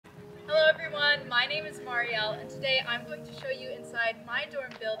Hello everyone, my name is Marielle and today I'm going to show you inside my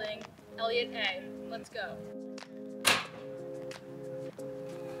dorm building, Eliot A. Let's go.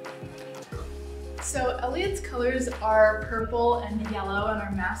 So Eliot's colors are purple and yellow and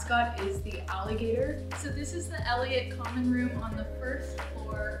our mascot is the alligator. So this is the Eliot common room on the first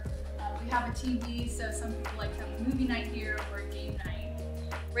floor. We have a TV, so some people like to have a movie night here or a game night.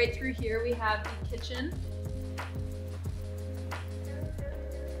 Right through here we have the kitchen.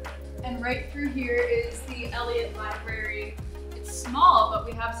 And right through here is the Eliot library. It's small, but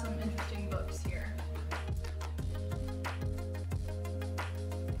we have some interesting books here.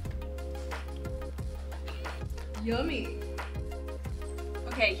 Yummy!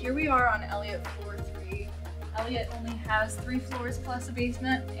 Okay, here we are on Eliot floor 3. Eliot only has 3 floors plus a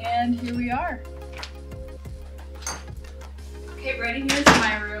basement, and here we are. Okay, right in here is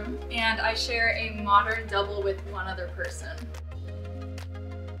my room, and I share a modern double with one other person.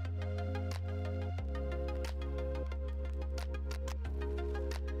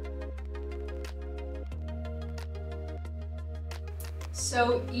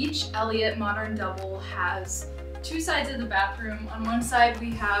 So each Eliot modern double has 2 sides of the bathroom. On one side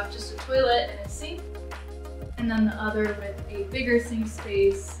we have just a toilet and a sink, and then the other with a bigger sink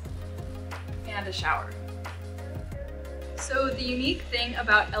space and a shower. So the unique thing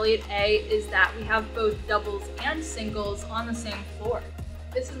about Eliot A is that we have both doubles and singles on the same floor.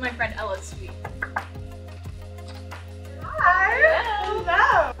 This is my friend Ella's suite. Hi! Yeah.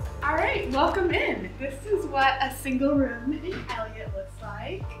 Hello! Alright, welcome in. This is what a single room in Eliot looks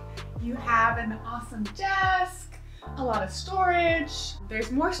like. You have an awesome desk, a lot of storage.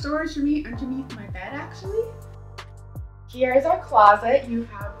 There's more storage for me underneath my bed actually. Here is our closet. You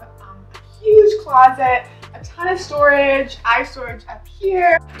have a huge closet, a ton of storage. I have storage up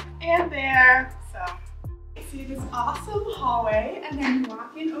here and there. So see this awesome hallway, and then you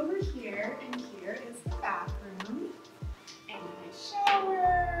walk in over here, and here is the bathroom. And a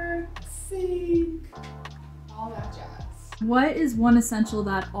shower, sink, all that jazz. What is one essential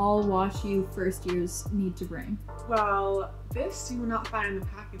that all WashU first years need to bring? Well, this you will not find on the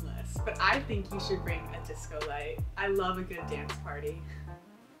packing list, but I think you should bring a disco light. I love a good dance party.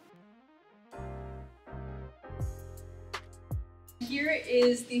 Here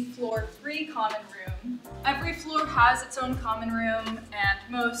is the floor 3 common room. Every floor has its own common room, and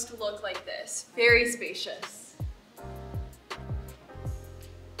most look like this. Very spacious.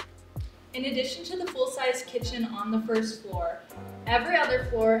 In addition to the full-size kitchen on the first floor, every other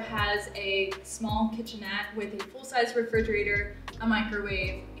floor has a small kitchenette with a full-size refrigerator, a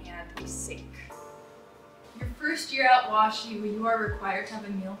microwave, and a sink. Your first year at WashU, you are required to have a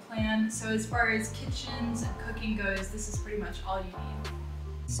meal plan, so as far as kitchens and cooking goes, this is pretty much all you need.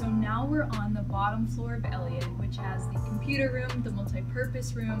 So now we're on the bottom floor of Eliot, which has the computer room, the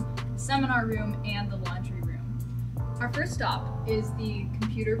multi-purpose room, the seminar room, and the laundry room. Our first stop is the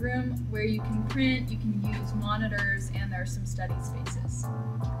computer room, where you can print, you can use monitors, and there are some study spaces.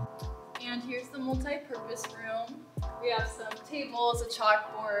 And here's the multi-purpose room. We have some tables, a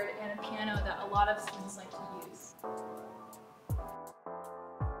chalkboard, and a piano that a lot of students like to use.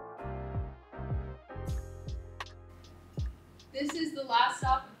 This is the last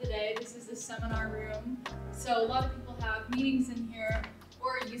stop of the day. This is the seminar room. So a lot of people have meetings in here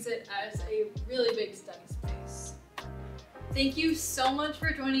or use it as a really big study space. Thank you so much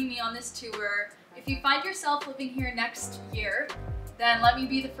for joining me on this tour. If you find yourself living here next year, then let me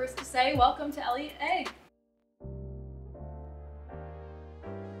be the first to say welcome to Eliot A.